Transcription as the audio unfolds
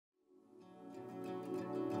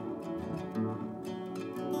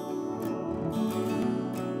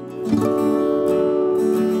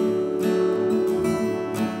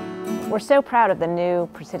We're so proud of the new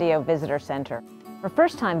Presidio Visitor Center. For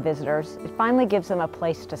first-time visitors, it finally gives them a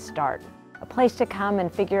place to start, a place to come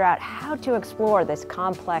and figure out how to explore this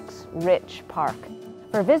complex, rich park.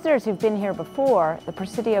 For visitors who've been here before, the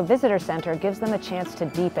Presidio Visitor Center gives them a chance to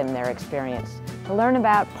deepen their experience, to learn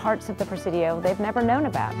about parts of the Presidio they've never known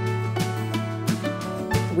about.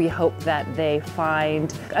 We hope that they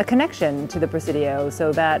find a connection to the Presidio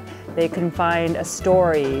so that they can find a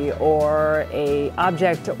story or an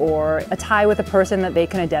object or a tie with a person that they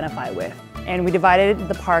can identify with. And we divided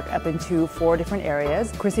the park up into 4 different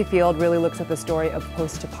areas. Chrissy Field really looks at the story of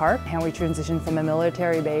Post to Park, how we transitioned from a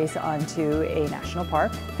military base onto a national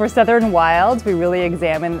park. For Southern Wilds, we really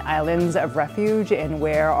examine islands of refuge and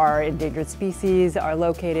where our endangered species are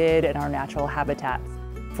located and our natural habitats.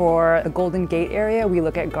 For the Golden Gate area, we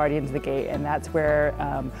look at Guardians of the Gate, and that's where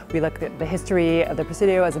we look at the history of the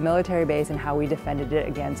Presidio as a military base and how we defended it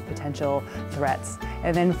against potential threats.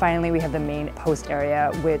 And then finally, we have the main post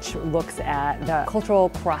area, which looks at the cultural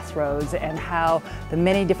crossroads and how the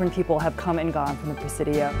many different people have come and gone from the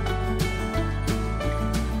Presidio.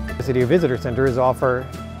 The Presidio Visitor Centers offer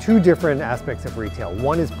 2 different aspects of retail.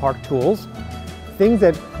 One is park tools, things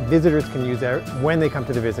that visitors can use when they come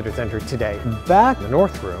to the Visitor Center today. Back in the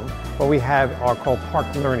North Room, what we have are called park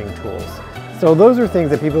learning tools. So those are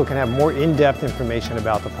things that people can have more in-depth information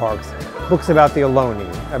about the parks. Books about the Ohlone,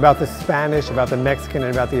 about the Spanish, about the Mexican,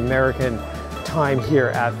 and about the American time here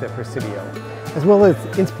at the Presidio, as well as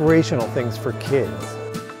inspirational things for kids.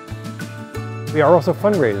 We are also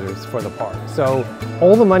fundraisers for the park, so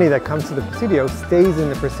all the money that comes to the Presidio stays in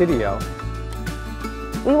the Presidio.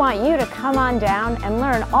 We want you to come on down and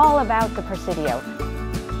learn all about the Presidio.